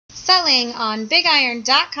Selling on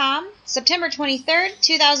BigIron.com, September 23rd,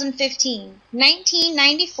 2015.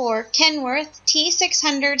 1994 Kenworth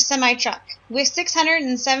T600 semi-truck with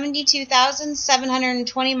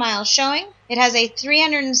 672,720 miles showing. It has a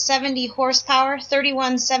 370 horsepower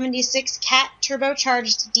 3176 Cat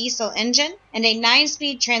turbocharged diesel engine and a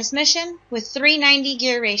 9-speed transmission with 390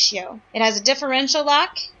 gear ratio. It has a differential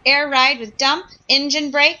lock, air ride with dump,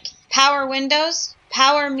 engine brake, power windows,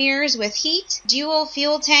 power mirrors with heat, dual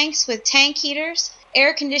fuel tanks with tank heaters,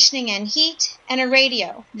 air conditioning and heat, and a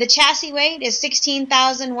radio. The chassis weight is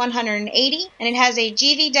 16,180 and it has a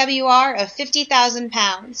GVWR of 50,000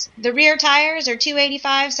 pounds. The rear tires are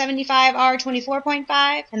 285/75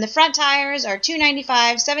 R24.5 and the front tires are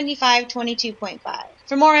 295/75 22.5.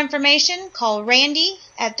 For more information, call Randy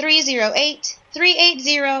at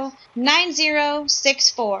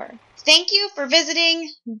 308-380-9064. Thank you for visiting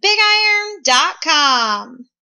BigIron.com.